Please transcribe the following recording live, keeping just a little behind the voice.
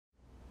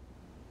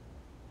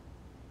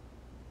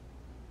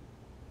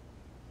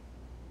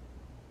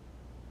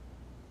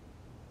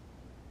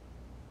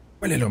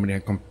Well, hello, my dear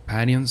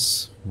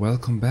companions.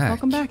 Welcome back.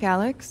 Welcome back,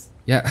 Alex.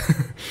 Yeah.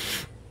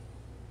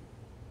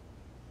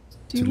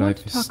 Do you want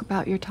to talk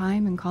about your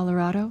time in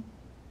Colorado?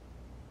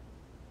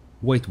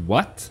 Wait,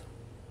 what?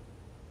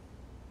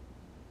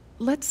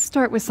 Let's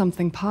start with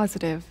something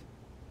positive.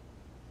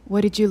 What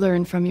did you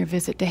learn from your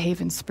visit to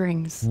Haven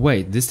Springs?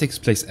 Wait, this takes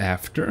place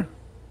after?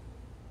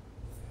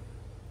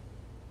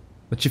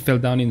 But she fell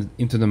down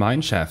into the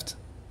mine shaft.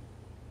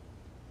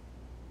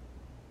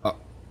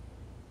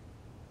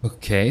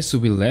 Okay, so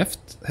we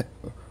left.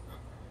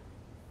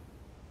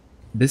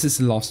 This is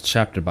the last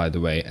chapter, by the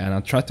way, and I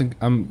think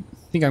I'm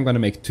gonna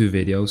make 2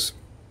 videos.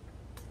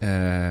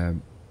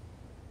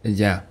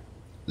 Yeah,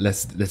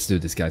 let's do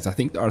this, guys. I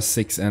think there are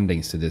 6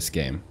 endings to this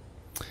game.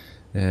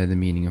 The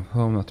meaning of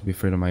home, not to be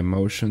afraid of my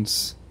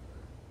emotions.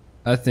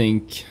 I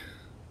think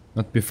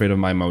not to be afraid of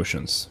my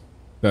emotions.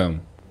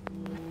 Boom.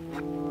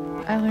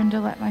 I learned to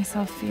let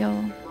myself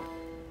feel,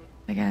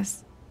 I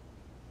guess,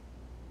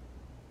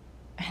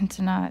 and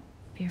to not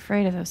be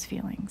afraid of those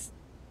feelings.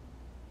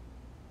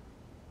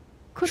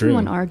 Couldn't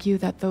one argue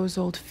that those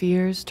old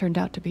fears turned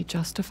out to be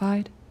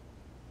justified?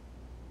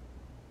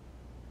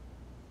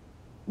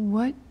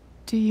 What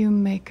do you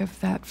make of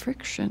that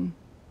friction?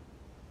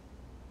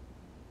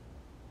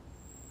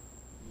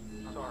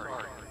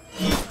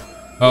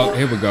 Oh,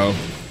 here we go.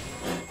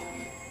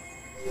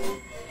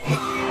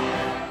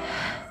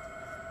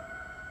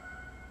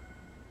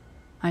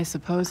 I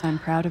suppose I'm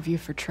proud of you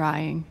for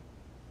trying.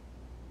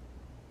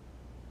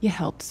 You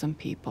helped some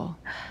people.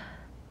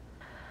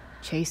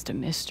 Chased a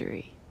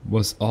mystery.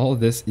 Was all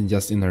this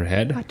just in her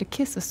head? Got to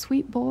kiss a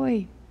sweet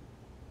boy.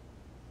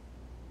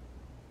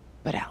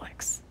 But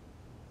Alex,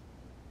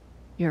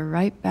 you're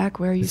right back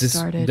where you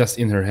started. Just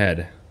in her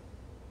head.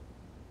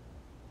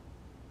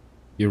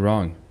 You're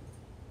wrong.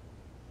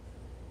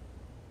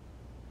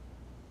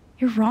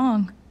 You're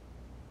wrong.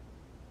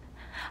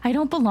 I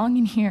don't belong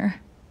in here.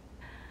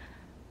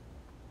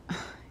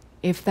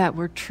 If that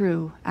were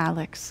true,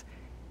 Alex,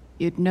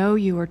 you'd know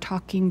you were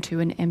talking to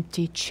an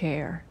empty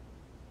chair.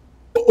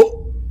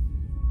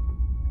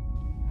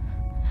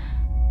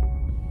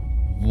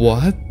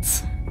 What?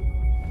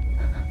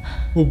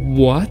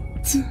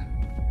 What?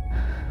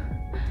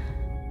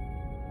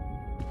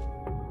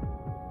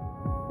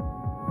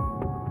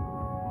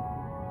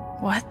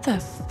 What the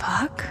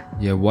fuck?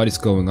 Yeah, what is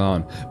going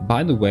on?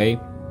 By the way,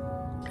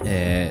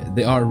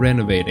 they are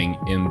renovating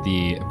in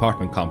the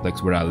apartment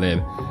complex where I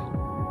live.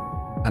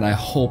 And I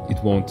hope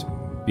it won't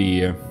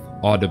be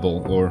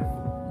audible or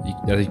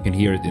that you can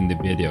hear it in the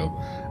video.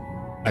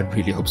 I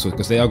really hope so,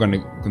 because they are going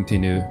to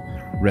continue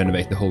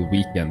renovate the whole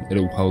weekend,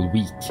 the whole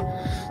week.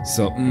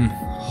 So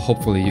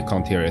hopefully you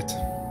can't hear it.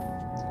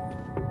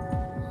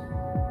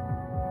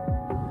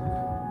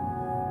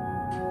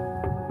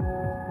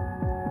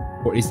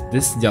 Or is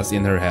this just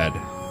in her head?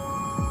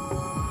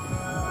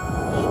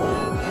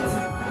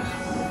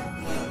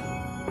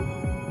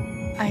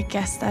 I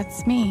guess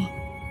that's me.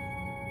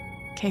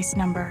 Case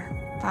number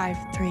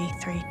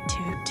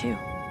 53322.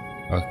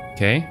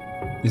 Okay.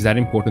 Is that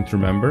important to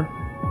remember?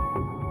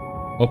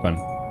 Open.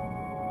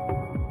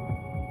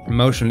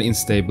 Emotionally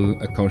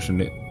unstable,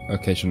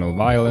 occasional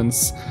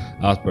violence,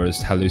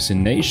 outbursts,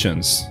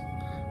 hallucinations.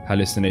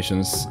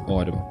 Hallucinations,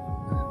 audible.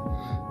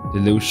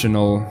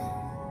 Delusional,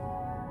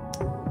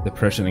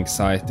 depression,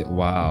 anxiety.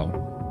 Wow.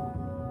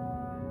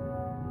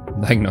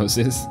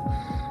 Diagnosis.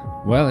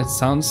 Well, it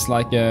sounds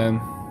like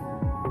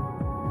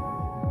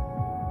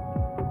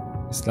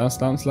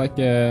sounds like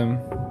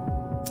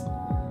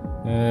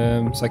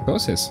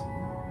psychosis.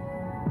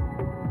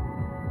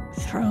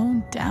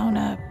 Thrown down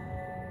a...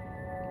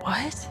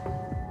 what?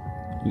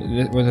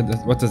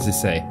 What does it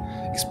say?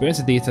 Experience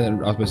a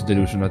detailed outburst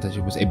delusion that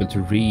she was able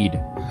to read.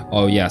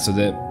 Oh yeah, so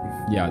the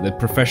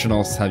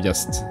professionals have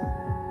just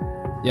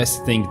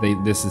think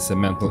this is a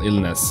mental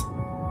illness,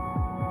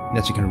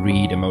 that you can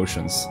read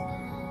emotions.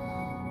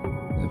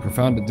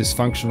 Profoundly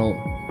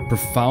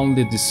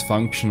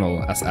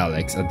dysfunctional as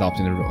Alex,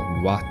 adopting the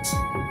role. What?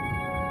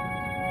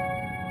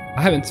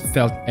 I haven't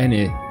felt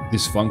any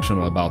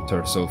dysfunctional about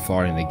her so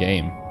far in the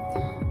game.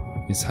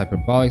 It's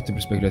hyperbolic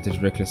to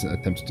speculative, reckless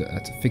attempts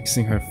at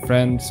fixing her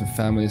friends and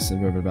families,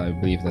 and I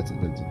believe that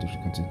they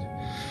should continue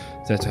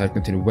to have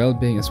continued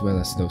well-being as well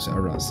as those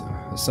around.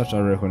 As such, I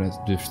reckon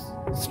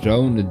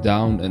thrown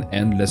down an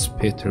endless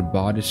pit, her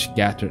body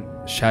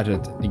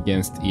shattered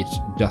against each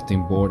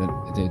jutting board, and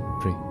it did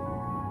pre.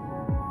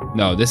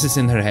 No, this is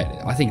in her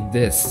head. I think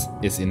this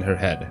is in her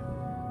head.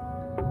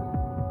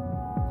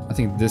 I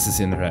think this is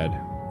in her head.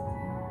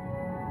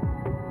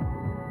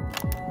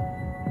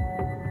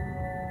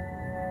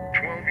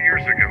 12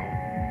 years ago,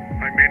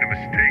 I made a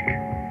mistake.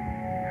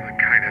 The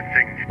kind of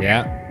thing you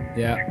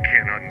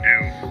can't undo.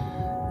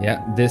 Yeah,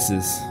 this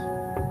is...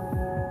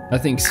 I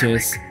think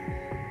she's...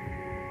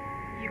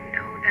 You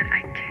know that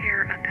I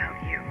care about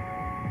you.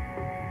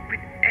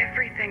 With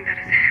everything that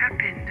has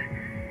happened,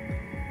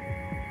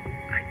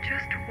 I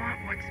just want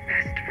what's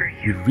best for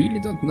We you. really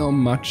don't know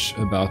much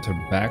about her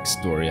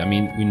backstory. I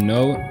mean, we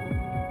know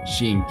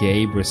she and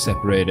Gabe were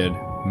separated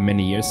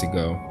many years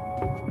ago.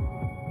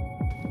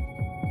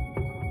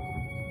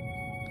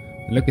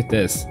 Look at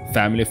this.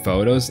 Family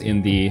photos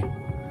in the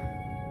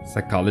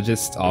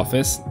psychologist's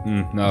office.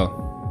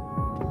 No.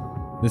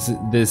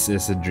 This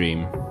is a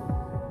dream.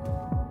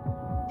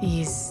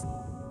 These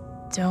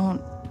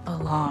don't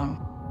belong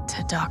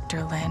to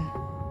Dr. Lin.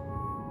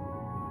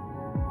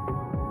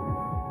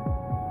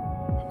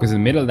 Because in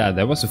the middle of that,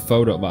 there was a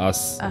photo of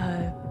us.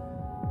 A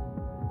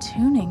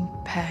tuning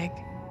peg.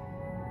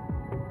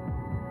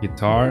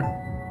 Guitar.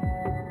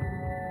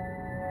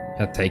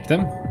 Can I take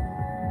them?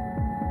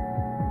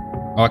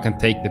 Oh, I can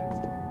take the...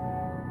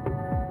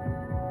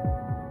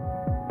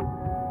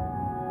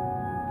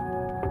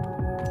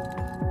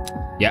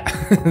 Yeah,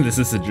 this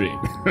is a dream.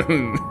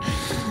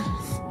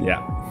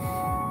 Yeah.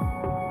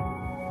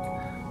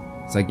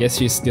 So I guess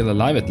she's still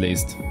alive at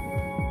least.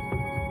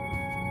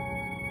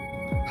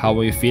 How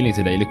are you feeling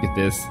today? Look at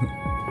this.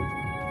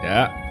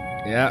 Yeah,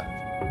 yeah.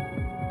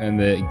 And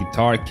the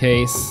guitar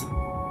case.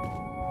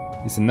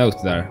 There's a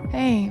note there.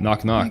 Hey,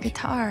 knock, knock. my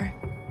guitar.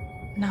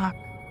 Knock,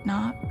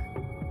 knock.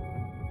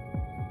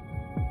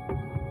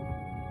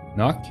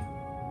 Knock?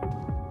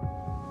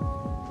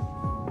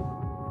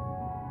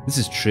 This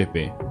is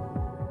trippy.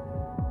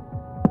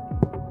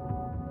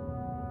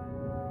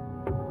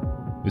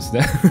 Is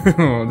that?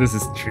 Oh, this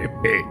is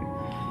trippy.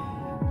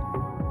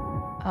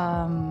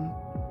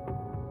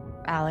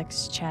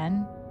 Alex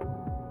Chen?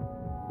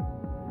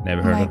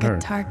 Never heard of her. My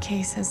guitar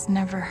case has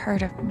never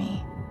heard of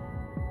me.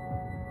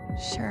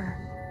 Sure.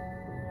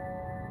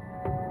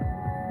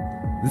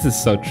 This is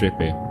so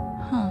trippy.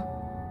 Huh.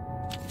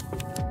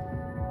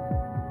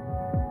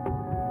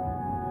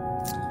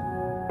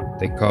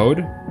 The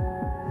code.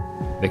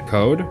 The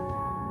code.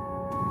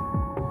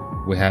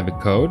 We have a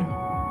code.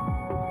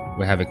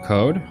 We have a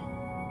code.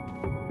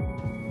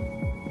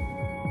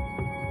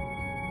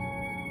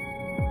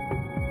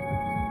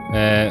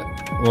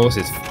 What was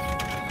it?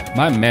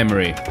 My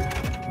memory.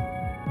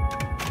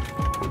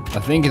 I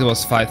think it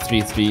was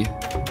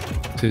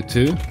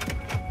 53322.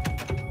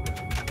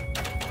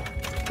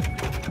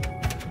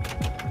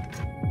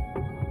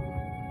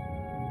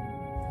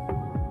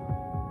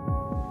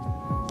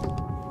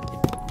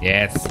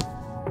 Yes.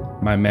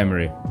 My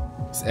memory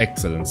is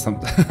excellent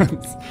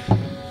sometimes.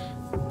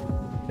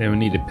 Then we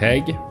need a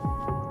peg.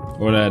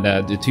 Or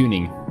the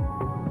tuning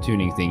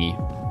thingy.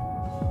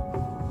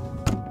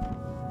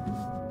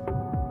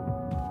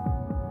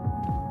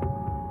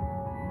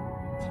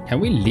 Can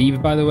we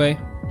leave, by the way?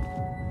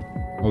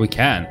 Well, we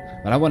can,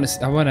 but we're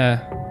gonna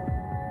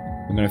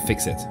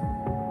fix it.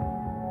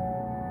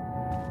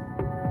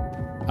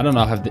 I don't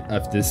know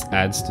if this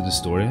adds to the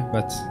story,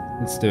 but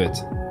let's do it.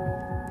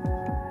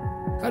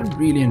 I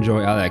really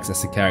enjoy Alex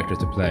as a character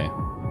to play.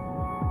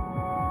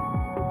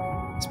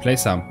 Let's play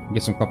some,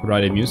 get some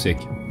copyrighted music.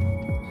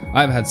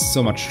 I've had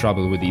so much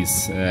trouble with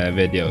these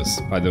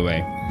videos, by the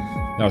way.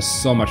 There are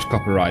so much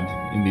copyright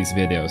in these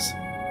videos.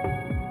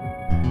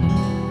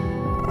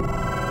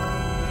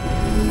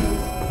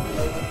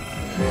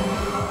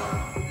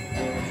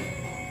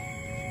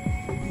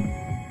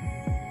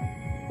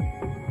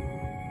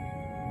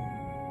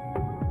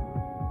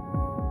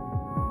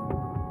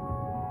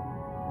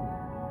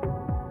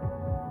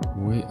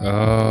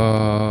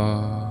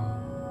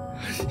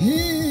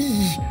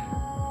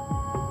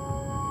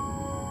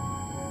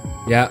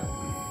 Yeah,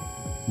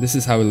 this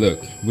is how we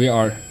look. We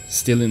are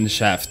still in the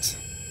shaft.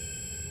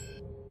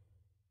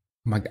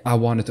 My God, I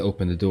wanted to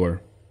open the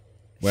door.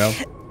 Well.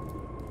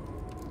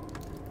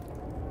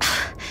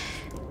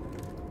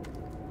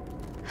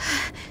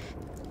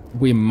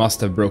 We must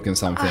have broken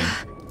something.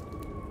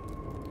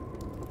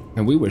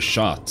 And we were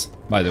shot,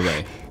 by the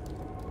way.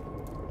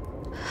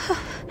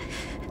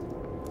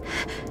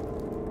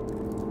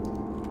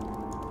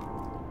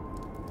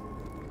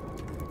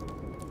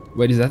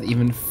 Wait, is that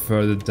even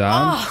further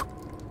down? Oh.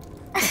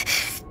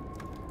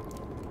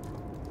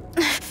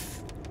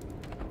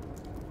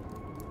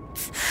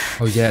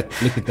 Oh yeah,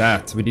 look at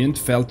that. We didn't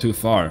fell too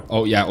far.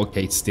 Oh yeah,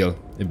 okay, it's still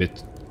a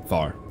bit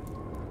far.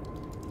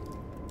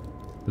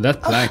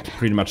 That plank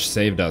pretty much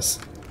saved us.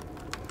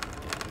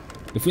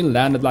 If we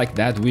landed like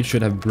that, we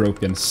should have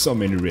broken so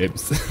many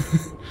ribs.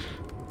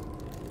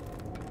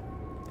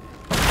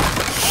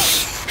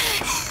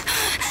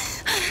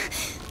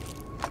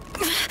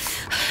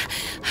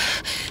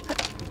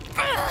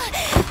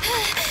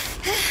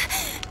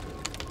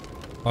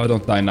 Oh,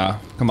 don't die now.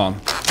 Come on.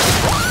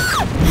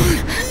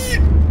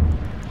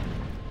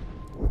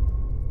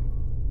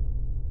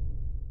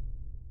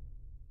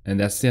 And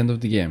that's the end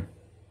of the game.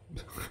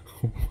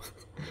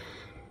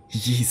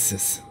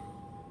 Jesus.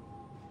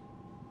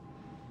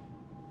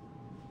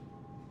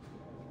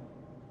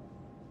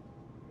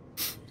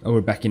 Oh,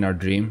 we're back in our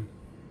dream.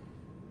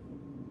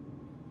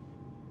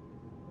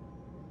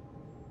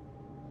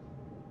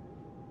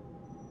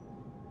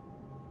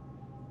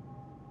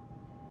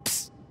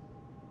 Psst.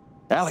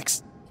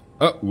 Alex.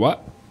 Oh,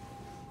 what?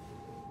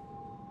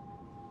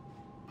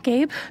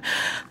 Gabe?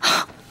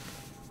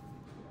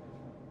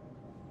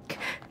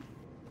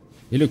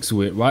 He looks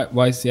weird.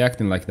 Why is he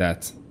acting like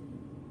that?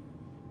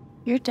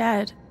 You're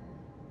dead.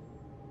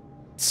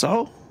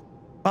 So?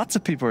 Lots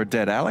of people are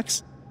dead,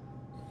 Alex.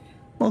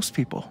 Most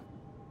people.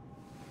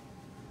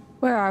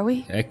 Where are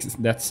we?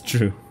 That's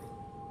true.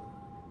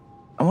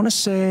 I want to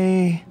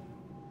say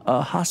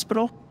a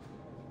hospital.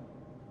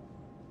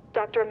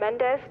 Dr.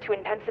 Mendez to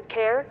intensive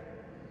care?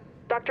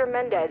 Dr.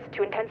 Mendez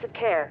to intensive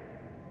care.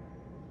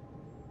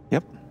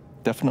 Yep,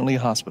 definitely a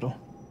hospital.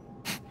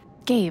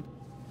 Gabe.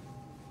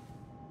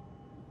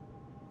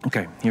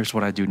 Okay, here's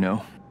what I do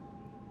know.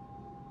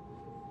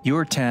 You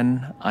are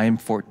 10, I am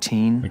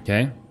 14.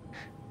 Okay.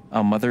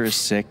 Our mother is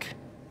sick.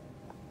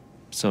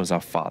 So is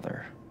our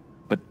father.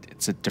 But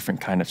it's a different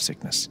kind of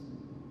sickness.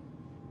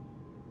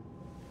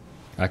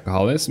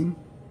 Alcoholism?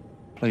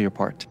 Play your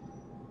part.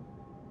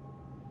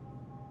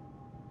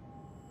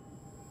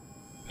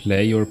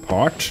 Play your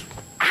part?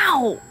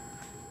 Ow!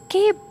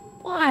 Gabe,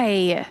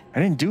 why? I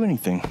didn't do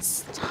anything.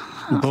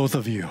 Stop. Both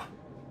of you.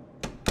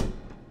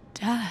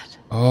 Dad.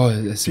 Oh,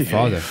 that's your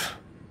father.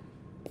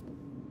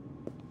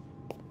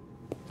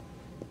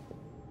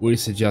 Or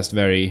is it just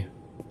very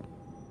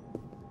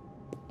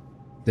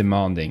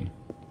demanding?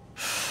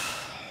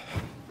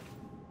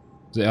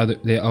 They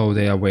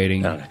are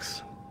waiting.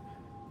 Alex,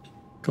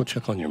 go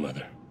check on your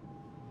mother.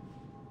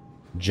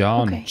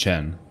 John Okay.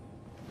 Chen.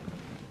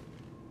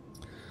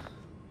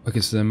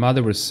 Okay, so the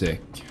mother was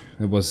sick.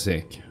 It was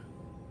sick.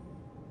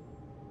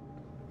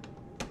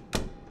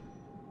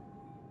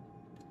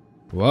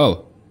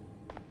 Whoa.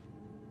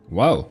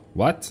 Whoa,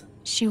 what?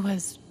 She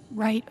was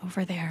right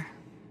over there,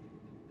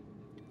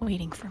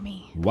 waiting for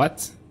me.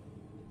 What?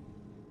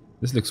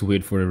 This looks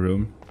weird for a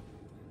room.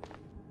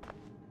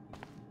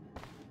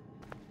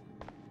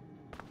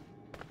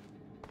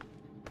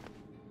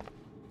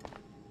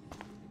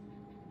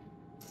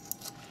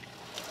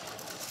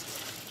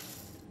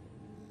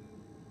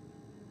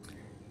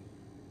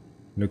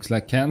 Looks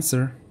like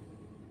cancer.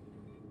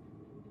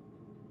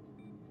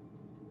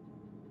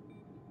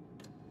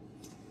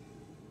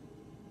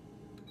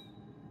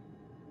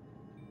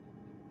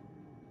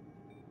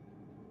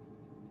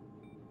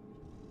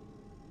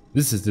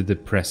 This is the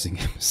depressing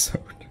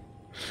episode.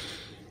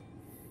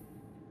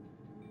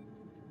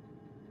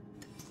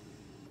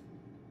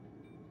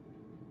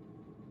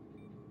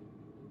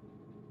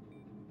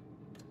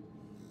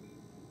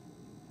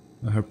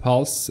 Her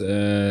pulse,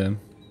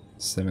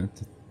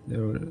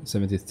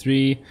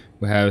 73.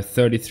 We have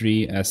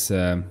 33 as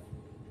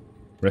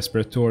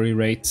respiratory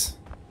rate.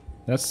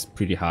 That's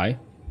pretty high.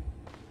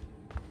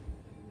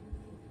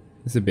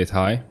 It's a bit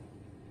high.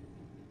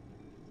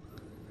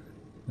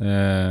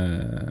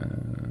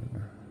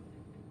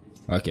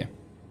 Okay.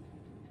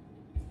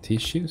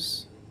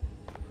 Tissues.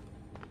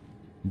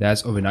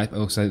 That's overnight.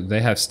 Oh, so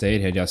they have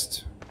stayed here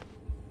just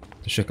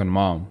to check on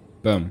mom.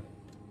 Boom.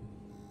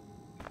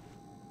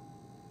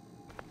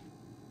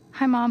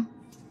 Hi, Mom.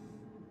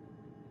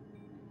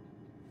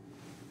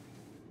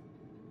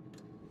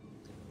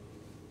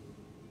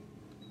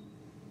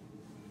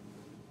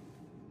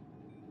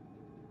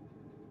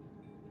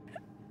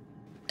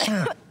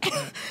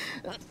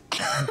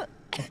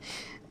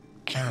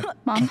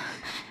 Mom.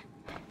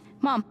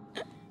 Mom.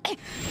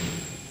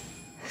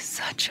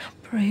 Such a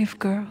brave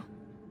girl.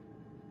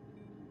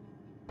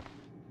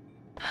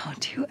 How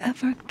do you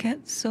ever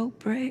get so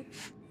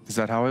brave? Is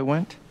that how it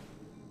went?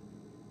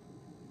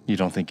 You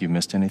don't think you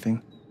missed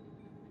anything?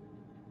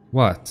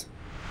 What?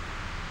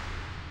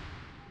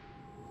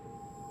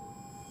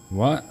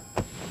 What?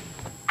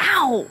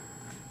 Ow!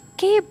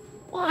 Gabe,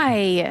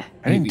 why?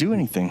 I didn't do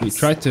anything. We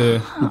tried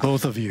to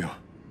Both of you.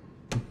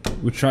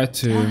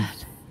 Dad.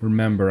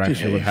 Remember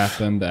actually what Behave.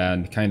 happened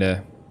and kind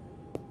of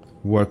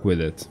work with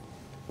it.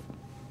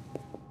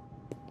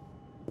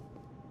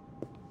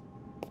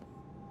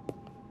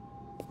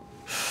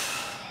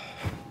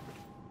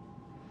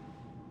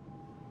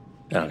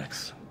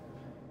 Alex,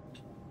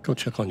 go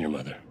check on your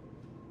mother.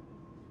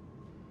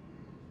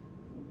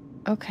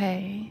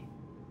 Okay.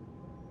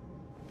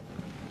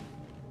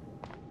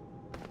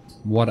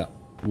 What are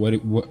we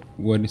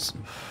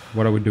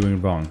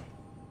doing wrong?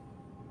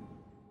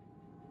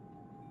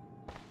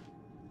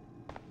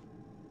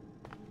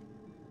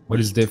 What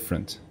is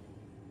different?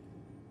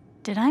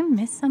 Did I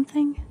miss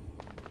something?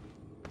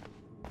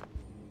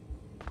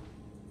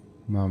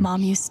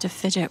 Mom used to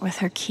fidget with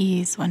her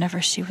keys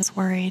whenever she was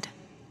worried.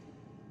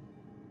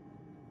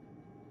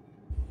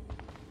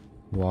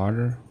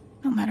 Water?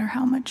 No matter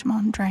how much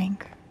Mom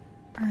drank,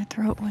 her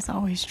throat was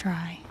always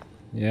dry.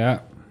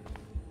 Yeah.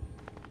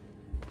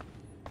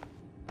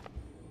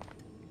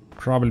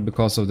 Probably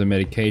because of the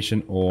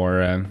medication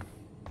or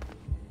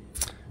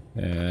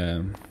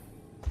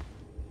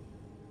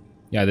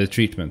yeah, the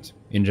treatment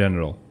in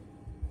general.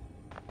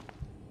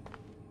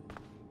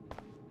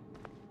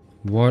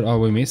 What are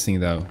we missing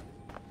though?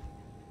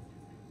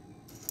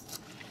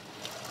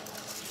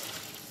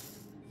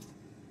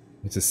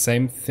 It's the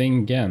same thing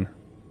again.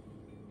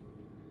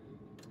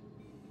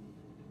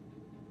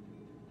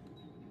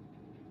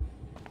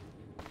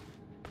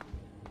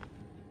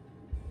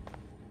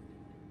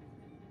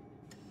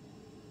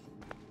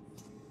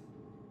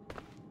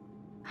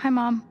 Hi,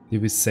 Mom.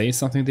 Did we say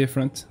something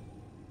different?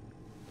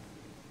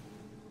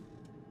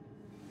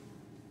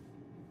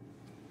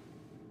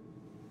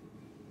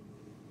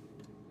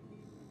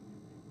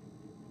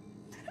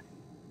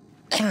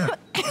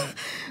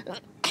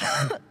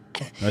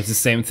 Oh, it's the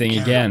same thing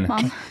again.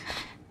 Mom.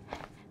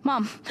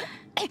 Mom.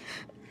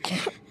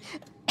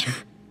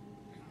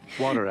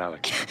 Water,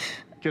 Alex.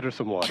 Get her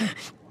some water.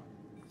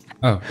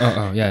 Oh,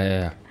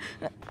 yeah.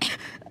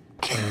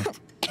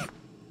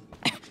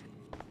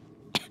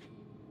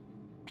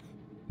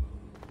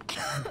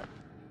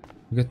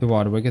 We get the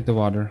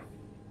water.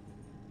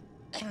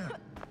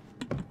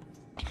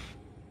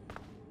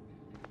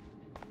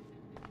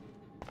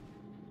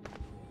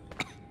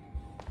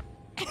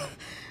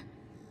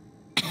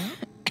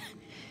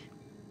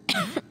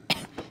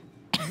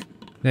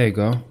 There you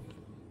go.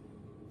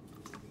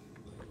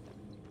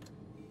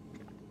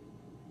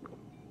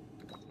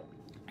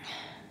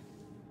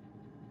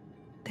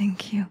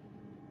 Thank you.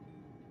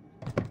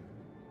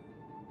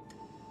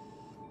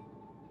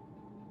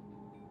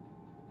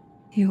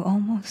 You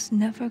almost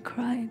never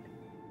cried,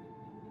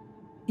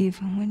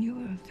 even when you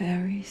were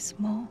very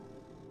small.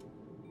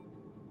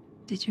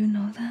 Did you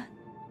know that?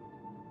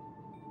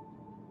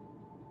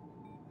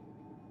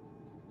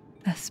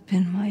 That's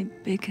been my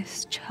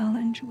biggest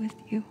challenge with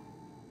you.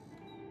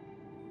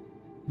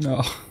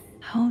 No.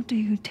 How do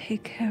you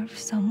take care of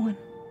someone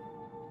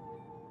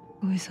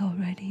who is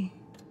already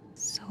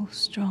so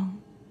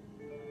strong?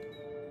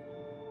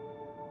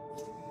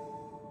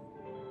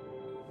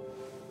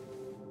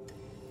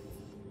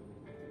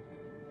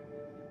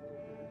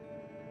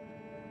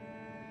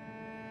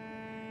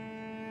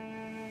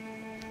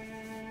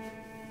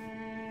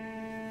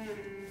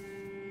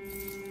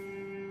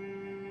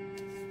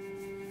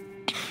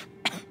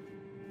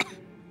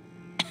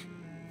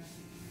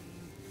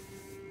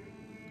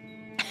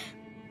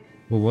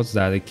 Well, what's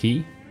that? A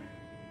key?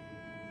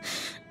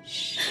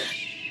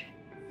 Shh.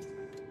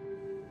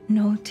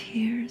 No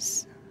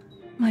tears,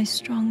 my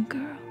strong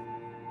girl.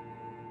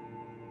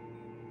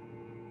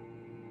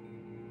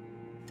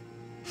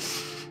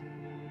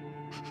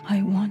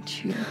 I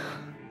want you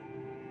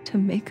to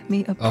make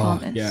me a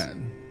promise. Oh,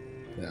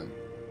 yeah.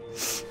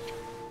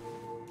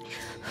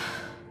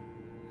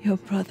 Your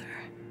brother,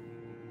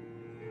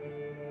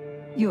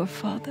 your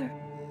father,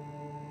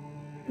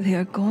 they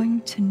are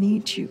going to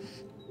need you.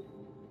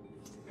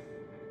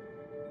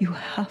 You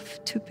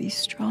have to be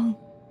strong.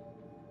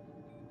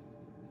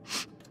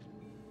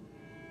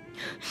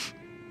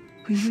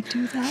 Will you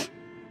do that,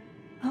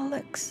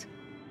 Alex?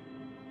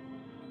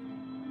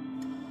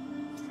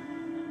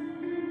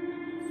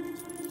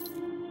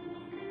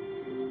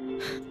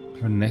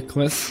 Her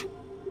necklace?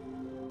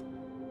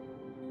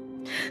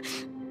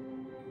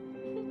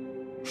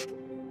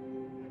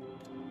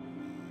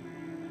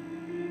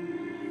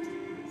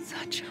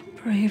 Such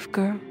a brave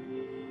girl.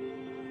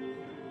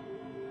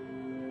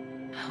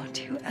 How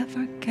do you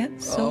ever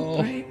get so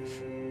brave?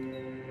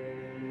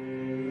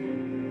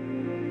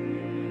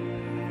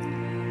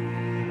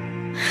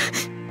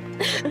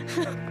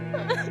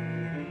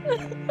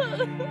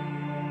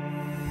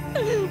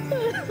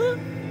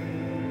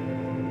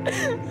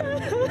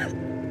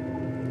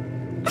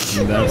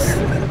 And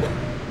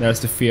there's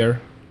the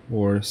fear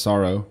or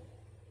sorrow.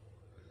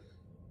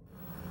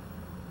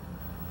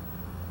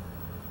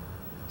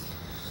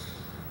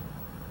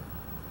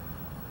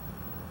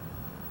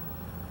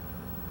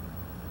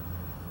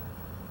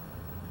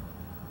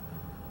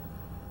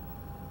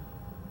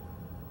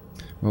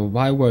 Well,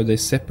 why were they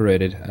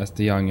separated at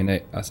a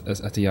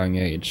young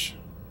age?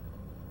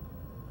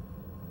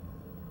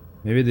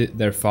 Maybe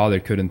their father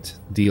couldn't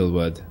deal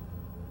with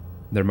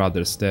their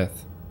mother's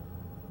death.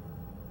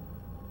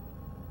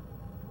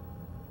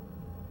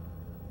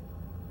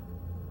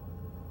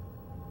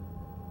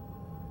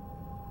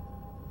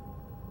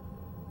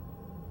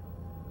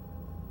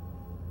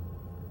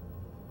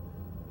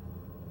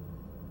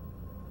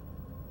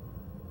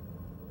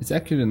 It's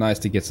actually nice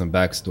to get some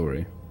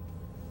backstory.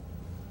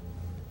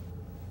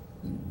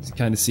 To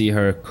kind of see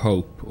her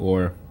cope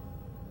or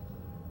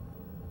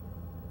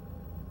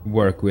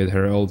work with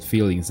her old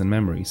feelings and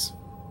memories.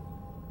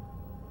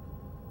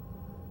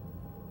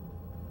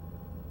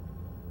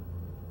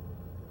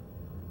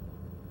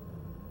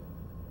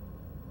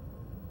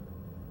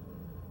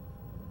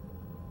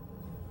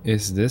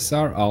 Is this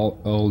our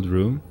old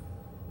room?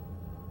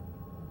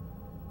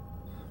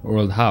 Or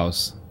old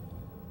house?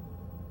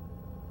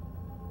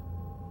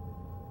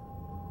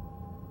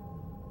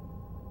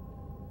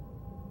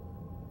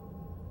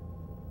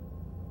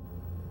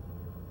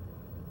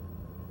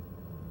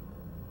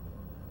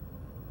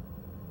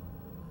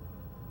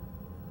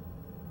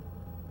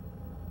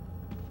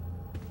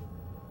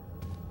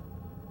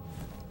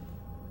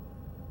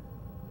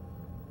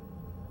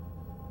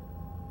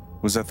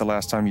 Was that the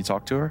last time you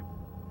talked to her?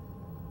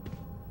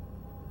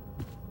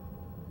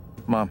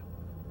 Mom.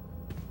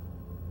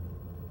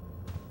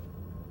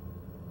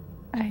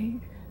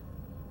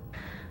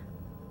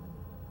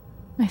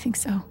 I think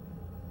so.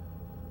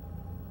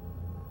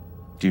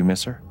 Do you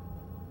miss her?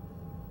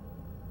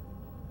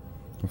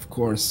 Of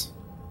course.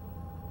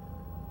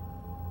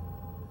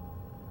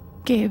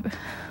 Gabe,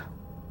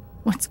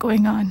 what's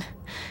going on?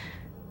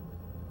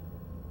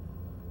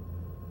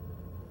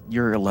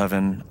 You're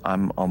 11,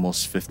 I'm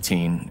almost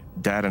 15.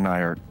 Dad and I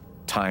are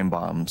time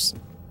bombs.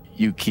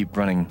 You keep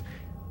running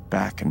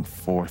back and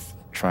forth,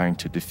 trying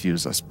to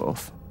defuse us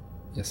both.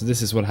 Yeah, so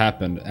this is what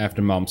happened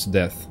after Mom's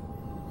death.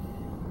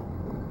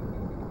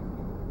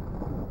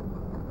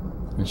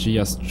 And she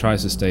just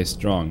tries to stay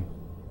strong.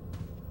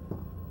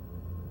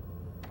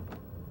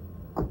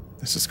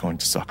 This is going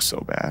to suck so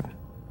bad.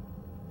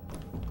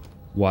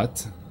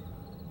 What?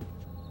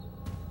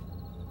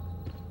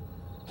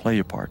 Play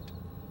your part.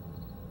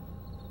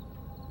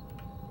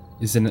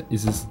 This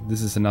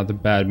is another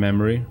bad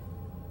memory?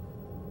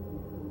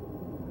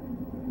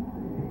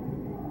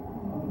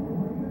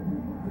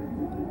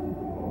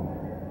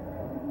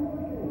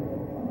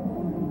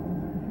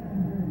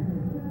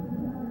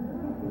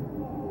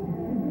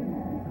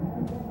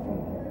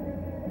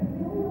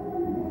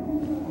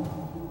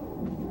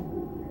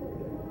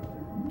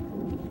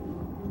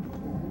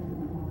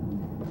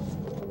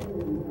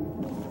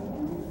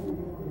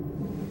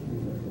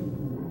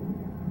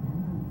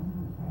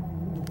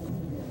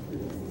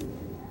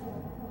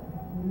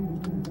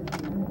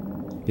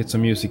 Get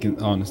some music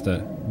on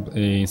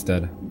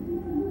instead.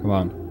 Come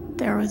on.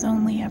 There was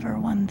only ever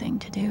one thing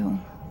to do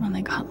when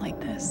they got like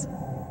this.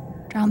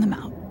 Drown them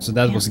out. So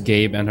that was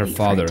Gabe and her Wait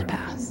for it father. to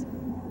pass.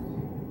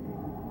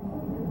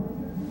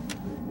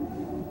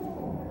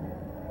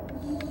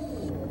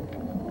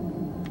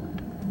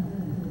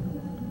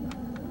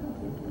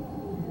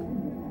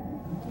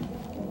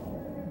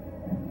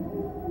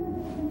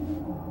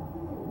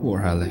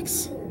 Poor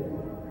Alex.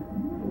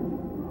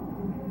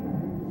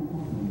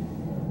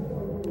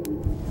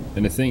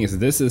 And the thing is,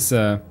 this is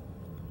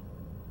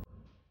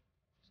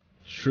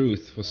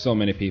truth for so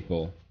many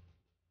people.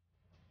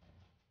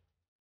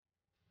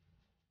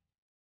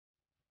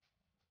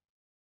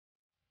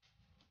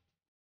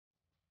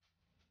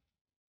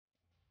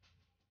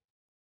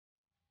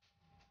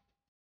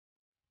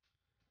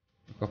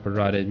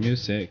 Copyrighted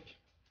music.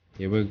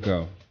 Here we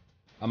go.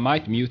 I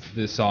might mute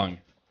this song.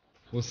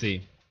 We'll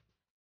see.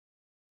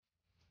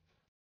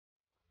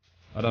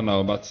 I don't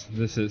know, but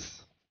this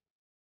is...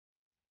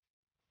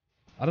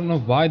 I don't know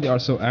why they are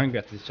so angry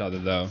at each other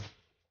though.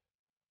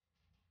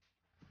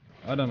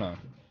 I don't know.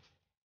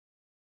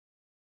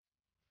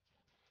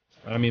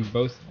 I mean,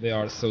 both they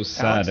are so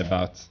sad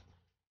about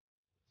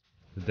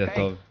the death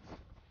of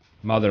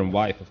mother and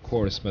wife, of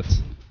course, but...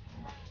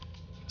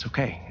 It's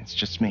okay, it's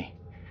just me.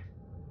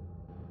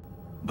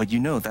 But you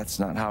know that's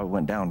not how it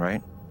went down,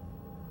 right?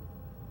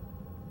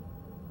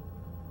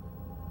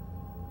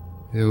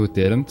 Who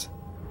didn't?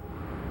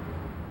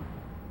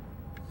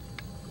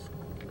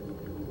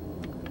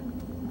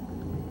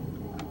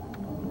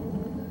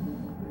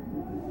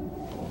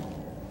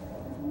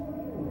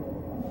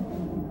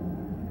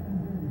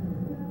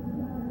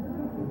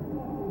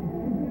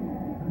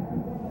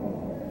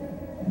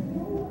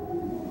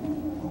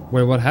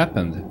 Wait, what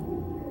happened?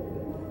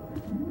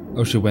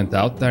 Oh, she went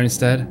out there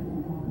instead?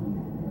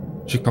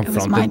 She confronted... It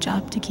was my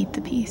job to keep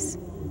the peace.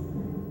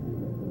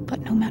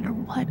 But no matter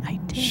what I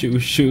did... Shoo.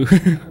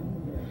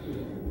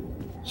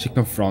 She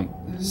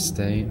confronted...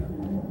 Stay.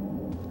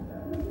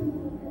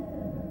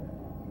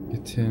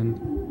 Get in.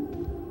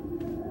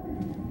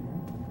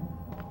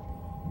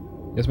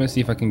 Just want to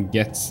see if I can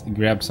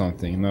grab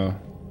something. No.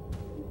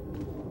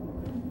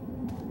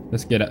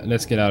 Let's get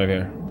out of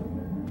here.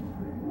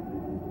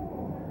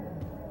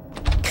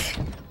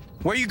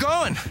 Where you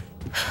going?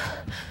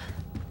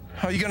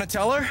 Are you gonna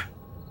tell her?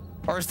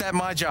 Or is that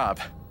my job?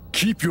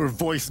 Keep your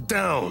voice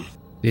down.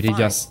 Did he Fine,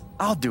 just...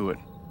 I'll do it.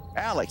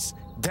 Alex,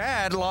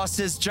 Dad lost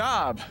his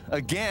job.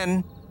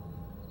 Again.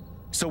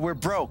 So we're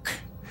broke.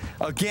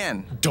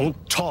 Again. Don't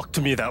talk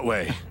to me that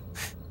way.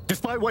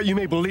 Despite what you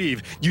may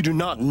believe, you do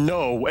not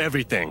know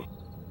everything.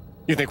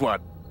 You think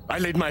what? I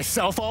laid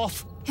myself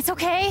off? It's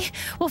okay.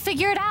 We'll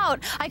figure it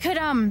out. I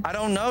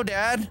don't know,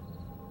 Dad.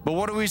 But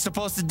what are we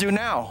supposed to do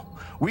now?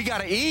 We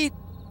gotta eat.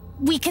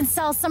 We can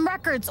sell some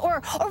records.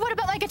 Or what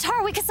about my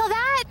guitar? We can sell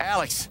that.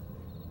 Alex,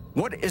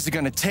 what is it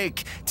gonna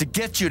take to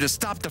get you to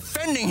stop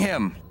defending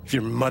him? If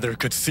your mother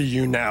could see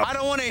you now. I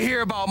don't want to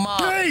hear about Mom.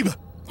 Babe!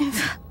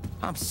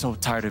 I'm so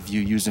tired of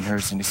you using her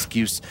as an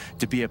excuse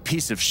to be a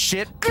piece of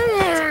shit.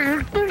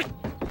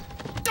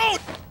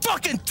 Don't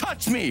fucking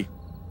touch me,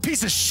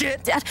 piece of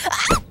shit. Dad.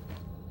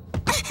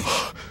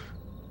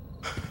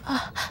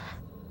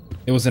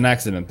 It was an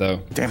accident, though.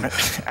 Damn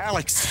it,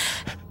 Alex.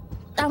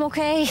 I'm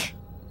okay.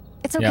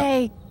 It's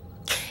okay.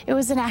 Yeah. It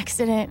was an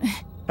accident.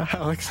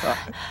 Alex,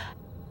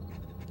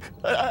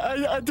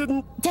 I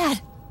didn't...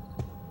 Dad,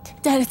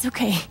 it's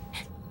okay.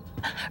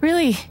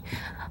 Really,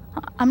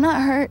 I'm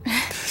not hurt.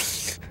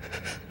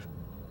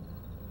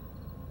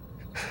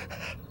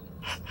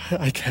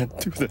 I can't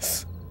do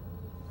this.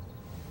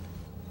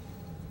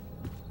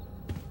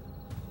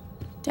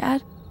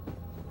 Dad?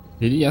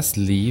 Did he just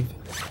leave?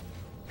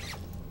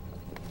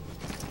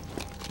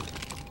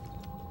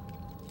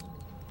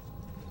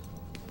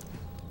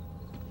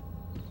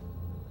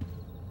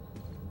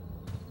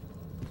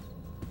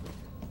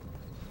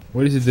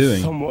 What is he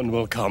doing? Someone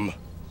will come.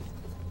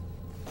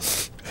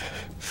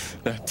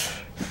 That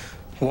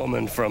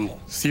woman from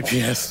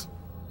CPS.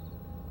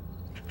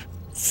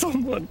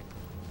 Someone.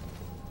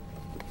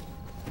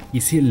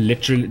 Is he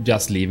literally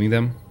just leaving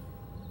them?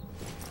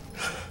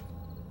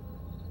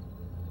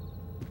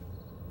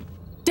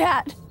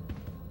 that.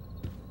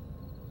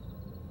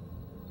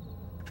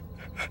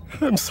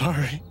 I'm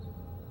sorry.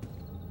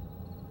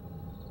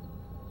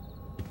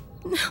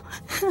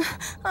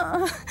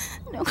 No.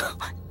 No.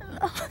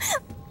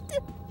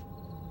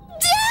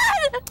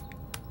 Dad!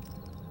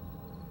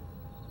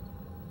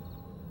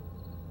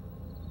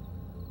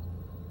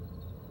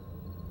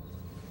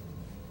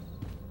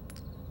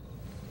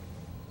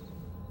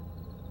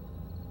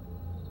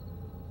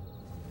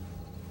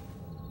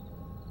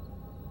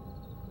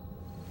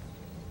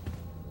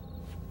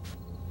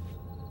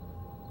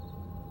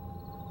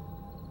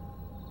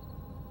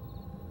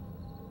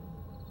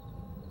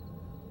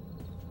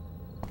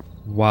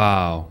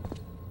 Wow.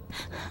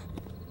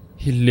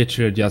 He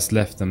literally just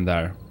left them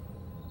there.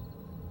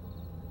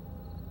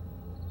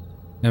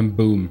 And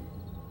boom.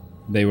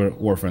 They were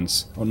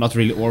orphans. Or not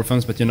really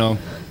orphans, but you know.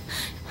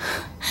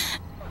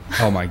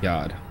 Oh my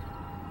god.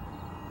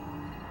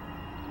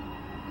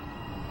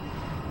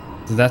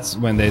 So that's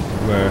when they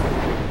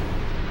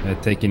were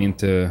taken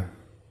into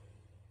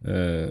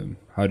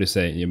how do you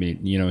say? You mean,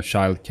 you know,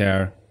 child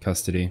care,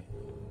 custody.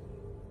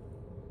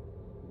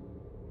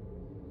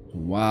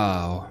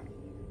 Wow.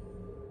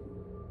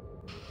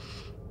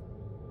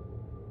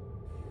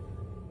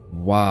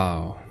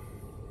 Wow.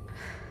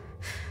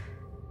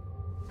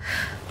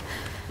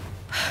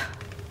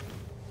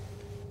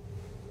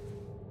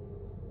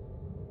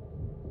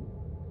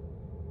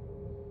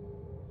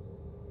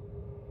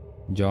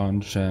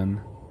 John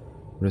Chen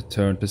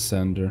returned to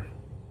sender.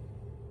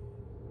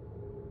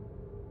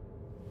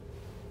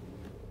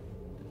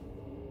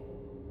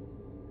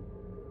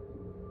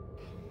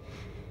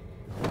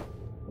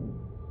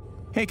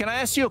 Hey, can I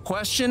ask you a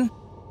question?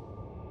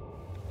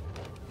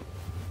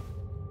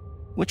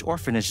 Which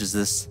orphanage is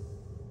this?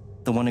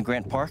 The one in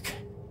Grant Park?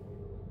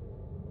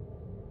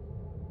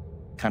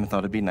 Kind of thought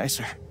it'd be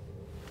nicer.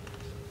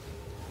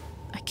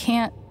 I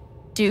can't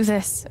do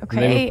this,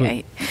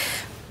 okay?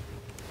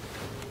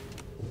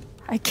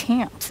 I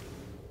can't.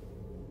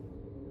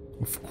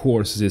 Of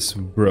course this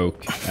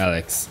broke,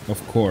 Alex.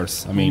 Of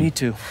course. I mean... You need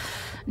to.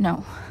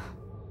 No.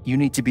 You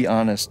need to be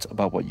honest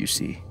about what you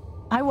see.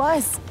 I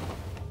was.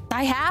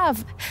 I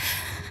have.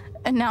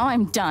 And now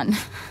I'm done.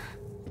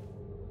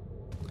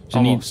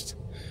 Almost.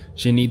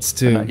 She needs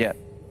to... But not yet.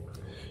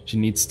 She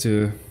needs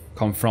to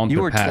confront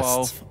You her past. were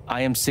 12.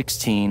 I am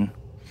 16.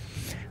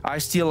 I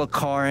steal a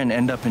car and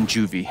end up in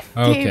juvie.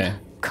 Okay. Gabe,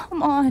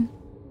 come on.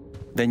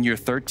 Then you're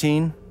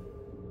 13,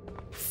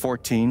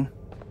 14,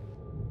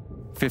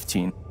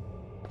 15.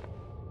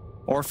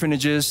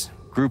 Orphanages,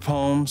 group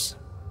homes,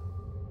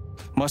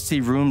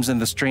 musty rooms in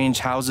the strange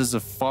houses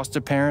of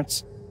foster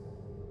parents.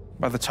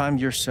 By the time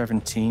you're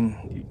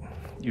 17,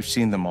 you've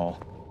seen them all.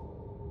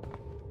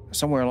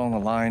 Somewhere along the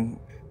line,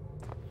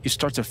 you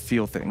start to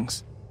feel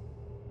things.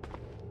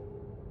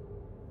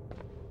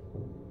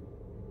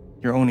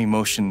 Your own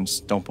emotions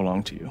don't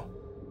belong to you.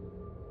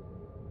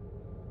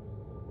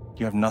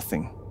 You have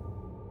nothing.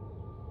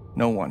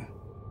 No one.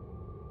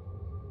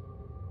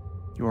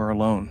 You are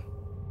alone.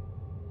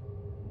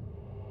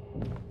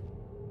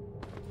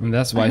 And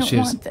that's why she's...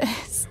 want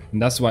this. And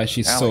that's why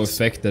she's so Alex.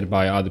 affected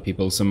by other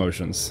people's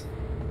emotions.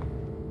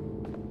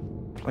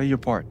 Play your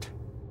part.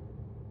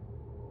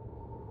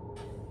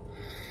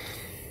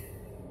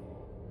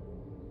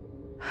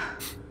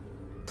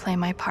 Play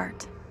my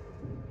part.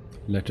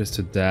 Letters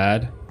to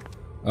Dad.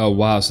 Oh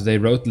wow, so they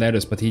wrote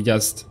letters, but he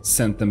just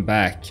sent them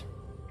back.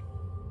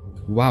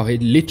 Wow, he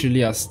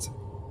literally just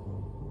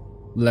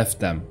left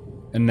them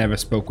and never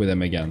spoke with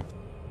them again.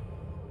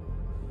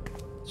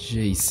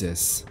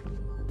 Jesus.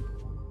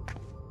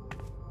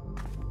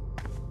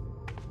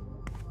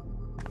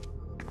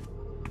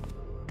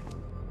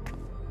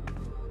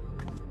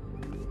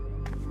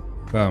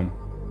 Boom.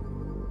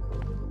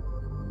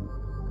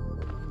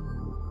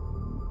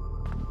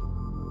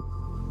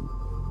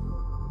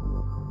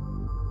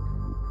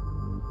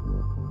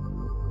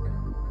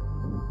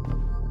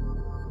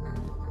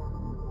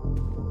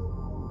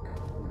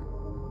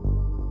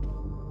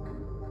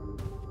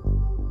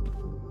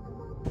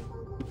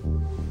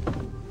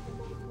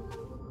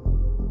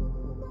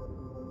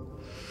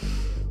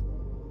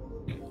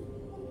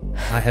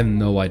 I have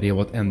no idea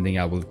what ending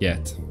I will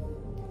get.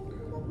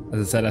 As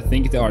I said, I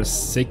think there are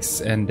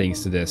 6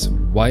 endings to this.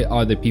 Why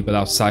are the people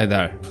outside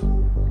there?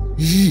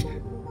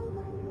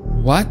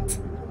 What?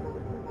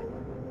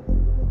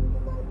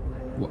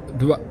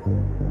 Do I...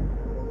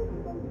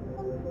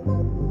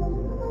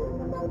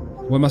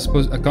 What am I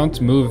supposed... I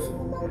can't move.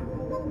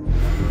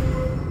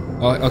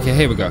 Oh, okay,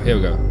 here we go, here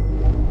we go.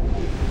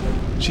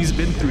 She's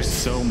been through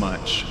so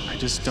much. I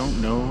just don't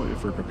know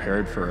if we're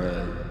prepared for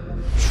a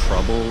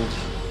troubled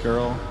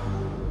girl.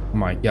 Oh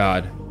my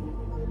god.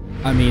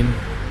 I mean,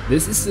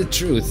 this is the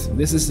truth.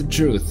 This is the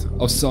truth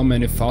of so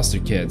many foster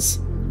kids.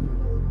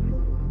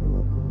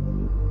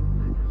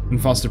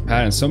 And foster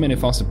parents. So many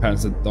foster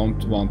parents that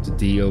don't want to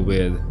deal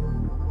with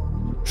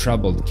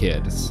troubled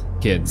kids.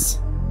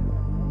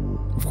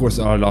 Of course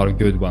there are a lot of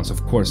good ones.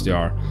 Of course there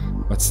are.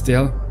 But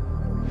still.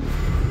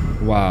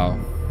 Wow.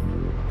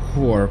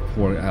 Poor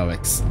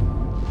Alex.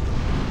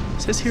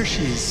 It says here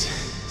she's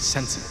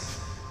sensitive.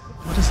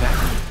 What does that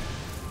mean?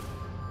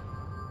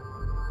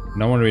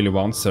 No one really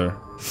wants her.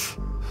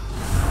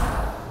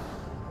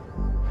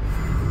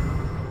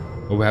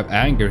 But we have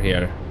anger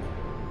here.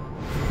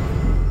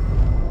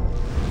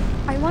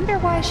 I wonder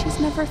why she's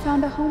never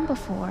found a home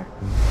before.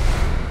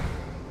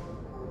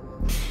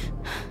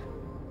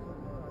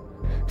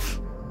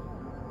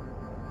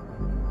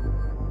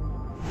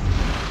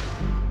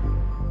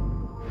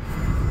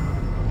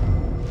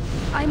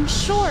 I'm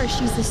sure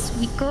she's a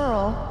sweet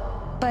girl,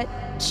 but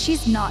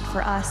she's not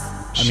for us.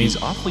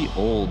 She's awfully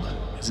old,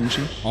 isn't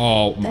she?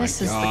 Oh my god.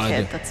 This is the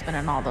kid that's been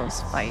in all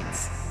those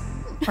fights,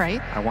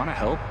 right? I want to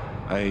help.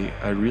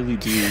 I really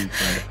do,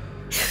 but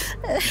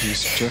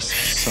there's just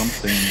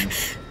something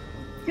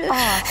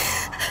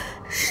Off.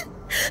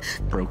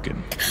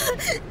 broken.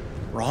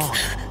 Wrong.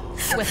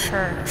 With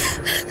her.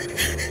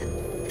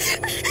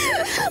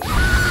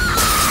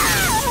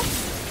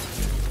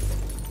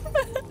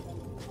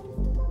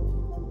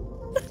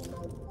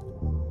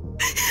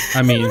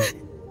 I mean,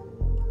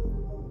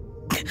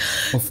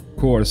 of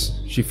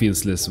course she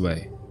feels this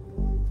way.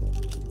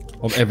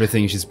 Of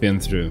everything she's been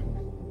through.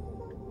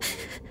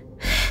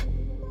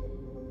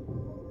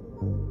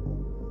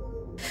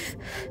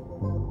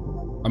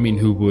 I mean,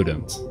 who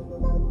wouldn't?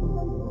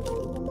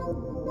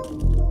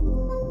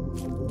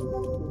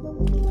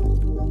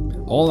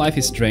 All Life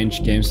is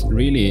Strange games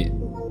really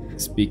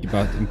speak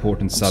about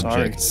important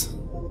subjects.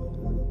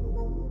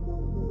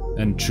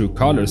 And True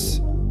Colors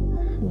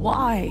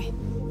Why?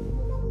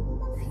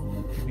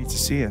 You need to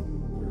see it.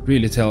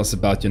 really tell us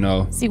about, you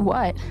know, See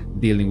what?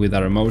 dealing with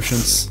our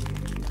emotions.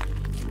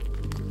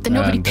 That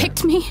nobody And,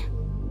 picked me?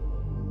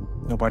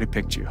 Nobody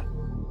picked you.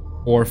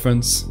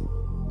 Orphans,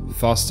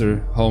 foster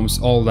homes,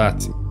 all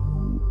that.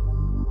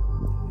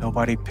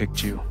 Nobody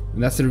picked you.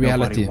 And that's the Nobody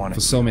reality wanted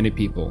for so many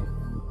people.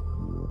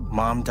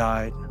 Mom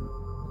died.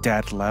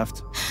 Dad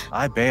left.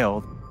 I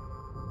bailed.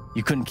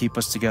 You couldn't keep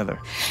us together.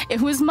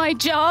 It was my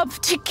job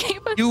to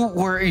keep us. You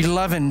were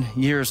 11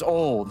 years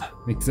old.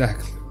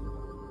 Exactly.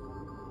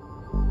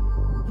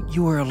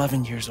 You were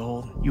 11 years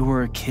old. You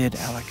were a kid,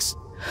 Alex.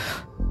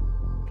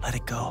 Let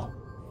it go.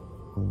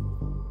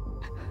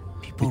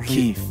 People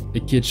leave. A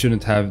kid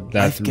shouldn't have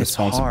that Life gets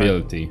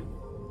responsibility.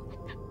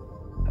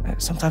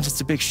 Sometimes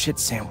it's a big shit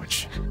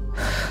sandwich.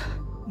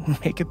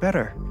 Make it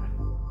better.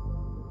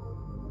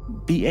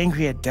 Be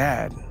angry at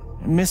Dad.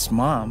 Miss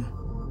Mom.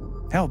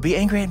 Hell, be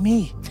angry at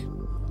me.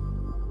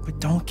 But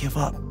don't give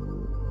up.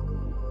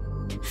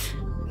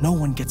 No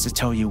one gets to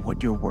tell you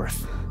what you're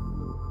worth.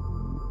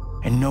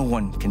 And no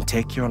one can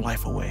take your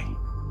life away.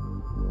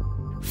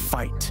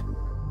 Fight.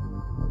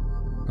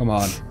 Come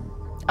on.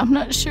 I'm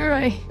not sure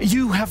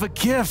You have a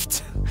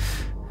gift.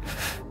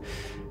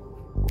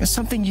 It's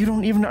something you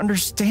don't even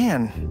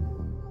understand.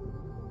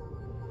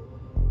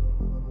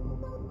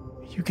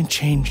 You can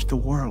change the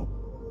world.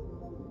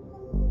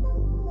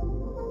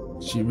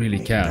 She really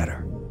Make it can.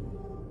 better.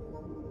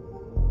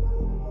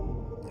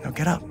 Now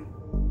get up.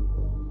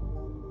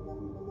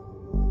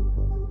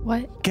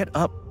 What? Get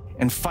up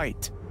and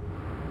fight.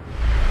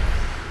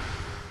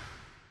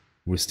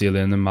 We're still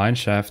in the mine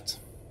shaft.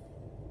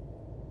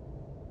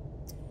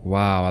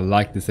 Wow, I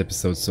like this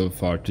episode so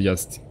far. To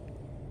just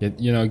get,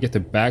 you know, get the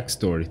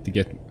backstory. To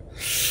get...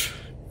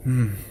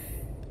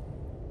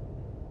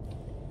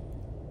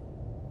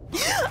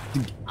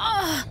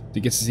 to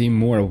get to see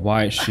more of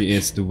why she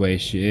is the way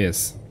she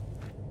is.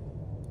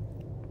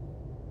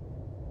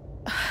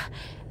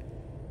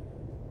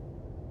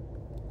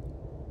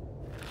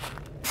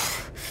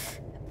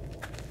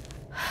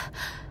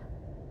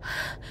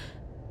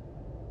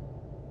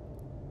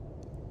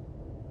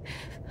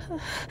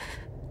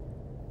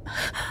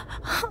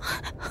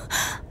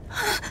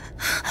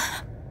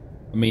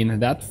 I mean,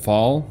 that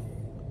fall,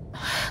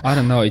 I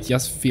don't know, it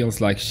just feels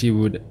like she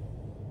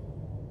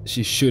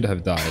should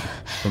have died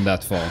from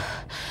that fall.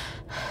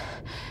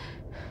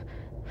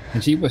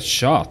 And she was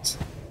shot.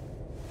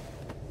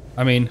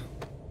 I mean...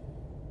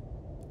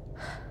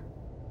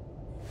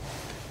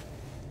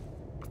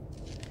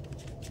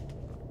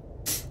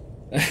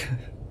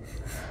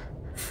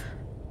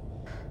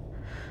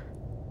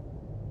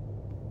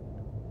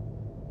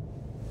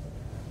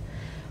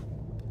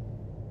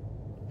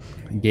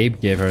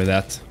 Gabe gave her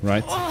that,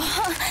 right?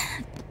 I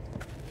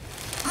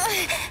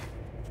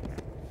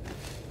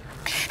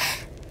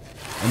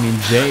mean,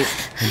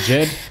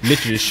 Jed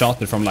literally shot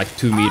her from like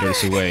 2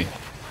 meters away.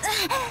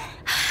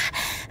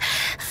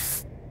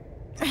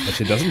 But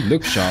she doesn't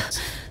look shot.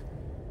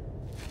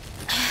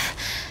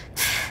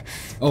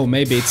 Oh,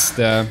 maybe it's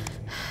the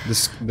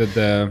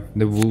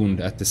wound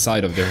at the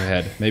side of their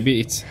head.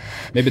 Maybe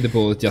the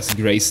bullet just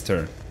grazed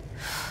her.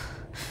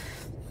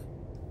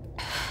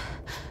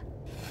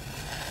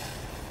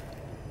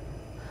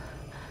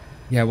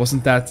 Yeah,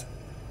 wasn't that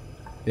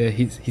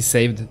he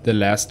saved the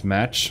last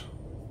match?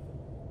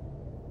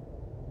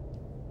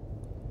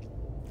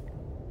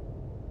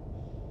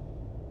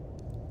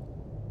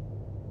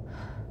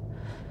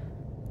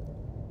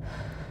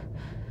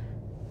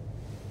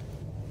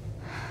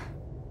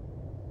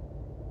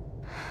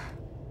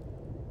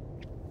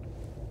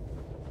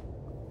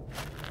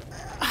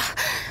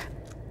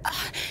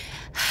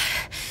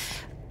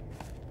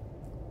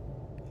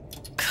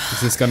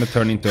 Is this gonna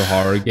turn into a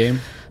horror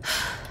game?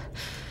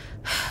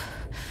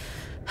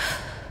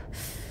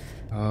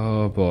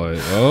 Oh boy.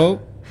 Oh.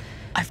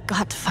 I've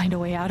got to find a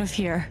way out of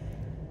here.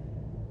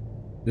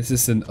 This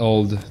is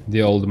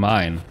the old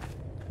mine.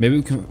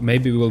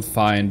 Maybe we'll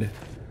find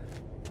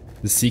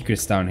the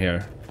secrets down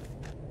here.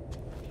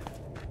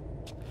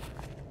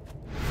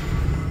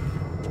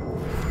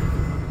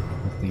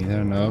 Nothing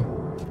there,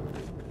 no.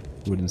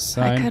 Wooden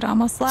sign. I could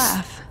almost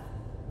laugh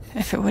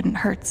if it wouldn't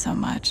hurt so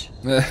much.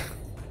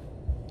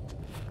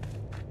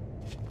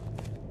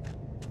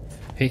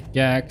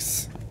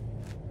 Pickaxe.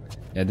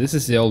 Yeah, this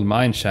is the old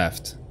mine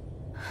shaft.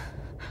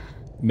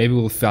 Maybe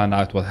we'll find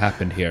out what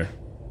happened here.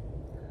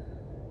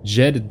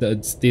 Jed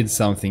did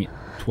something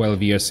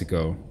 12 years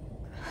ago.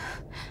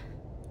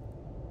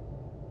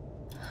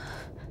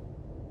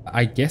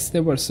 I guess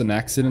there was an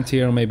accident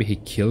here, or maybe he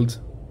killed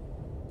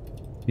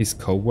his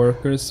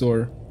co-workers,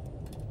 or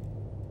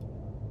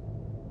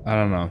I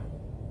don't know.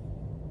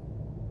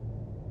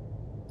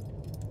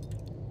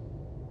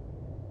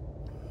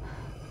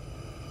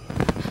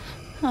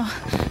 Oh,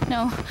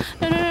 no.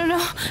 No, no, no, no.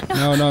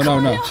 No, no, no, no.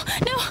 No, no,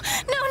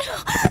 no, no.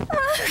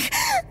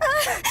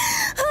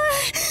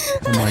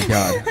 Oh my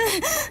god.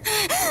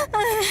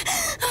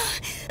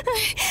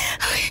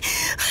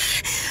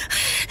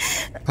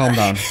 Calm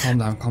down, calm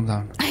down, calm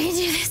down. I can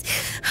do this.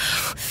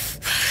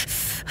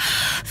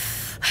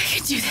 I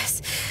can do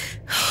this.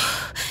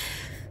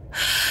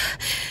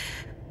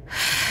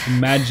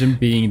 Imagine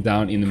being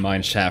down in the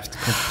mine shaft,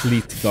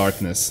 complete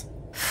darkness.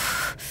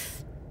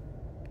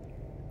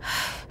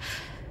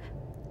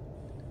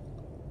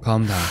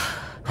 Calm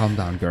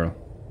down, girl.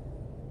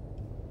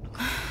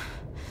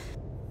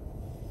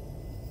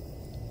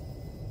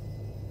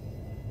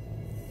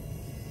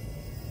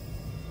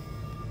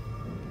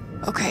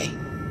 Okay,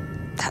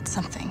 that's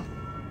something.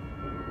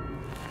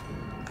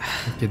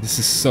 Okay, this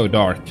is so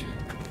dark.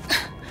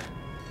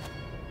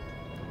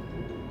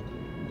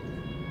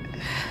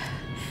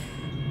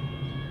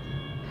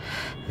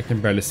 I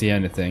can barely see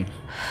anything.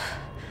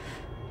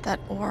 That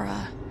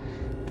aura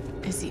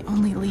is the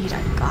only lead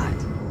I've got.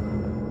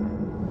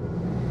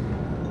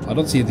 I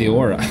don't see the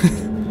aura.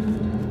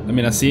 I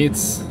mean, I see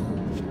it's...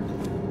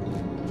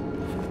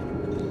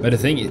 But the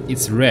thing,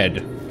 it's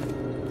red.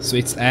 So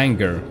it's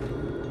anger.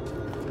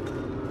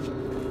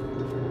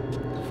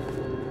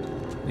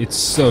 It's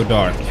so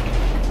dark.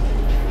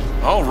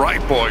 All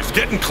right, boys,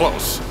 getting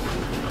close.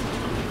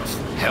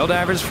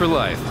 Helldivers for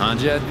life, huh,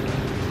 Jed?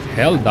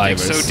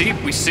 Helldivers? So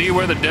deep, we see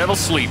where the devil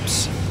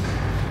sleeps.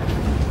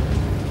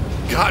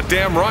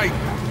 Goddamn right.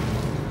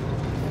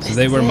 So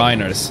they were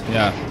miners,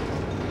 yeah.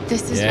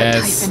 This is what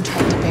Typhon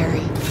tried to bury.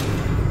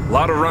 A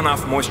lot of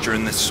runoff moisture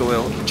in this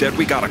soil. Jed,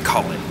 we gotta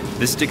call it.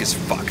 This dig is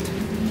fucked.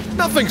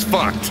 Nothing's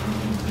fucked.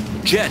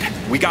 Jed,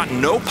 we got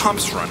no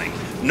pumps running.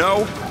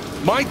 No.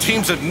 My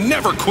teams have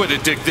never quit a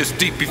dig this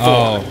deep before.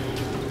 Oh.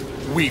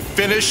 We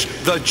finish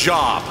the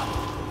job.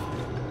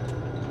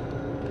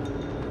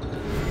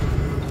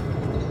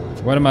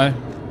 What am I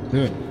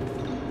doing?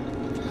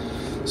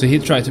 So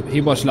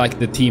he was like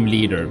the team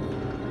leader.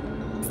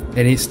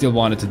 And he still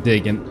wanted to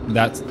dig, and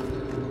that...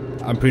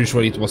 I'm pretty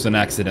sure it was an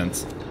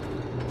accident.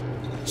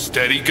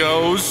 Steady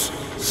goes.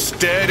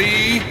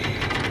 Steady.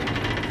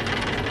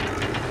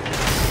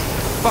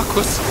 Fuck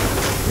was...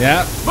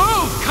 Yeah.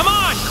 Move! Come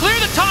on! Clear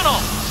the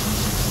tunnel!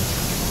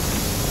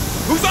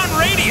 Who's on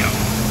radio?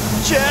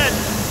 Jed!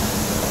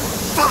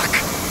 Fuck!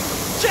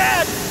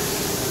 Jed!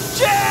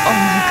 Jed! Oh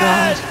my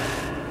god.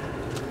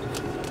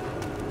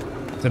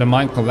 So the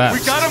mine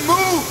collapsed. We gotta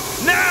move!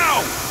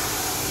 Now!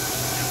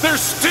 There's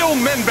still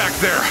men back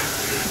there!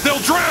 They'll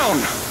drown!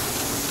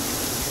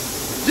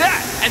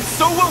 Yeah, and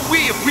so will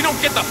we if we don't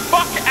get the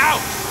fuck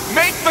out!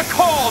 Make the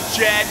call,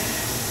 Jed!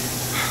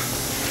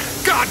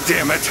 God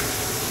damn it!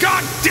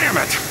 God damn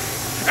it!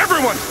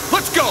 Everyone,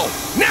 let's go!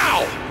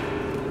 Now!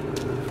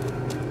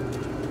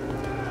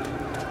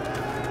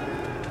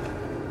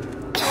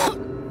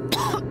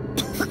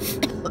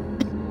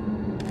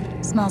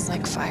 Smells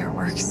like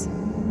fireworks.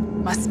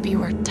 Must be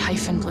where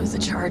Typhon blew the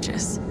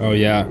charges. Oh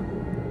yeah.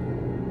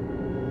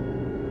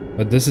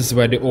 But this is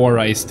where the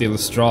aura is still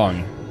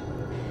strong.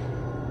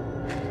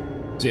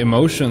 The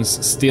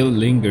emotions still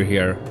linger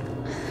here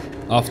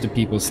after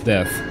people's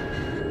death,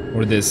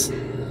 or this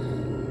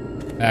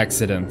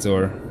accident,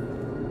 or...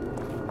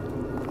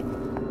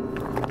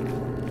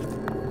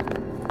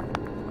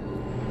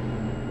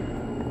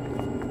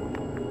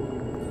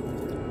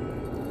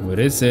 What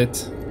is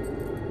it?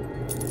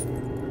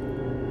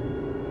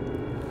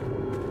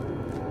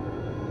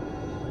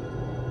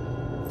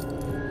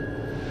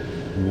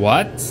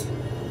 What?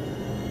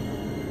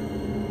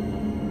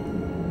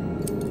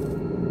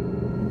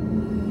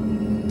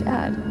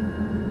 Dad.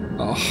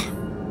 Oh.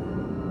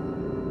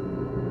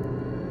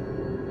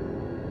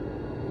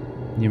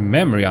 New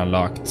memory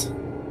unlocked.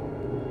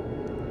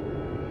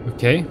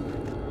 Okay.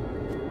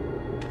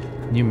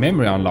 New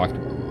memory unlocked.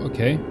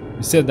 Okay.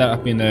 You said that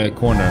up in the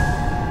corner.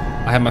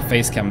 I have my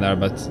face cam there,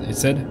 but it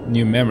said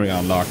new memory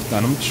unlocked.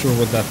 I'm not sure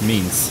what that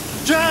means.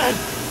 Jed!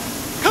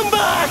 Come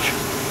back!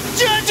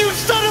 Jed, you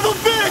son of a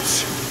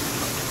bitch!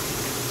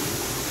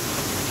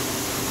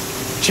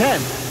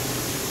 Chen,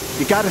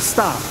 you gotta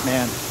stop,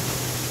 man.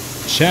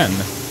 Chen?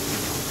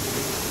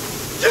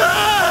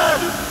 Chen!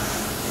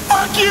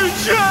 Fuck you,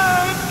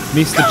 Chen!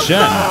 Mr. Come Chen!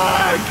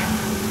 back!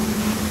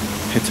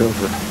 It's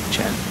over,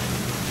 Chen.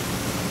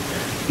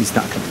 He's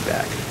not coming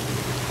back.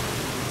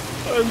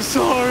 I'm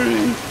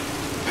sorry.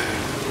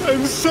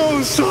 I'm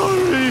so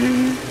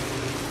sorry.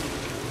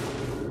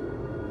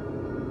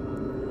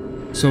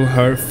 So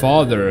her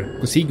father,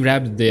 because he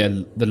grabbed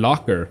the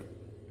locker.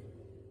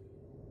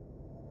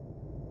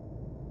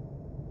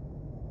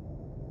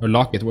 Or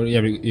locket,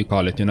 whatever you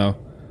call it, you know.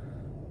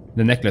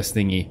 The necklace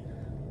thingy.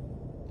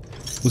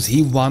 Was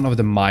he one of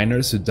the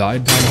miners who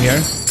died down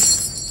here?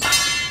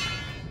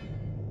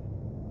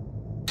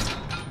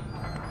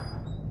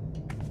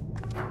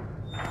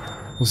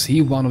 Was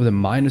he one of the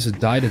miners who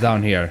died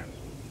down here?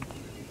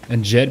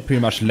 And Jed pretty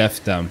much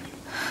left them.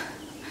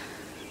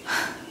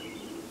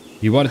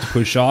 He wanted to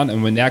push on,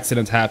 and when the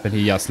accident happened,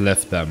 he just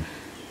left them.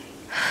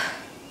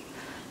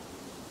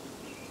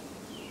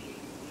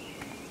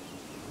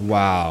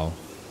 Wow.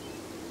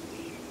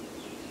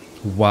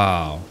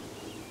 Wow.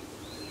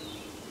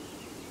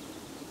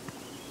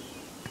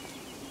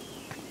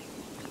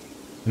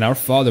 And our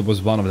father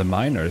was one of the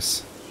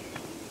miners.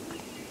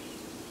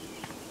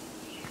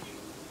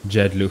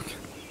 Jed Luke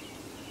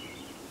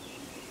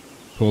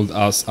pulled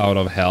us out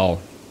of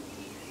hell.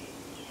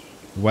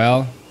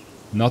 Well,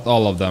 not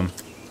all of them.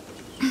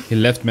 He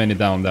left many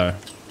down there.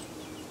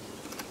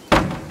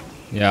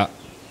 Yeah.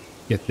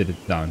 Get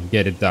it down.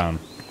 Get it down.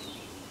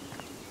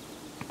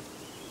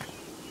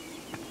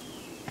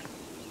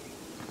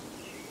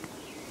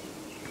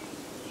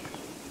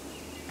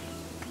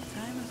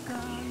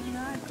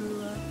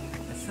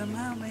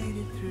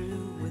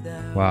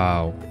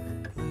 Wow.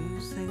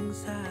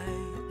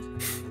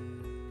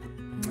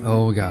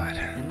 Oh God.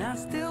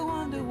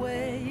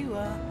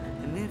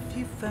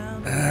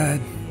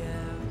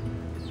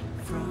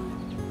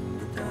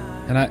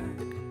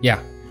 Yeah.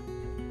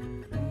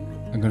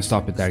 I'm gonna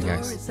stop it there,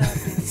 guys.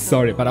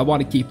 Sorry, but I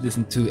want to keep this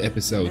in 2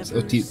 episodes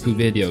or 2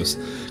 videos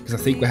because I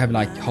think we have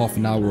like half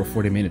an hour or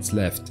 40 minutes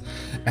left.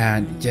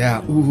 And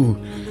yeah, ooh,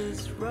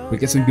 we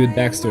get some good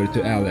backstory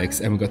to Alex,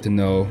 and we got to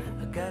know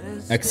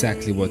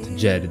exactly what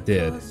Jed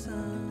did.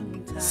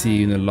 See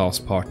you in the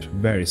last part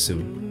very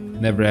soon.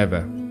 Never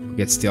ever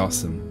gets the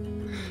awesome.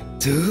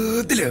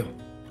 Toodeloo!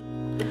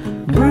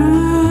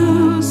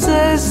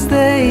 Bruises,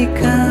 they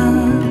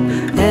come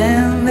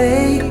and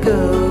they go.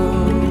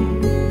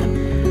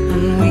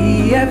 And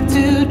we have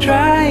to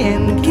try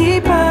and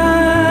keep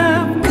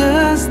up,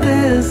 'cause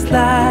this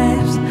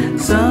life's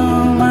so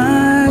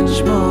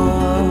much more.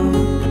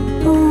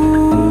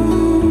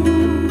 Ooh,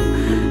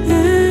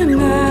 and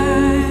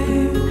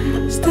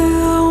I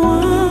still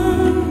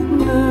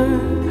wonder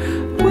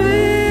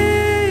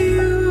where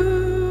you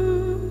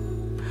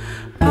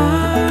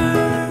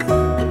are.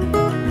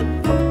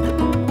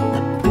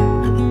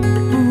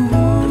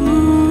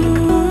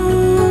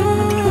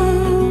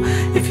 Ooh,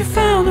 if you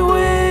found a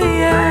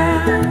way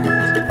out,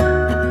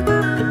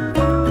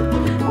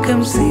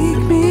 come seek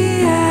me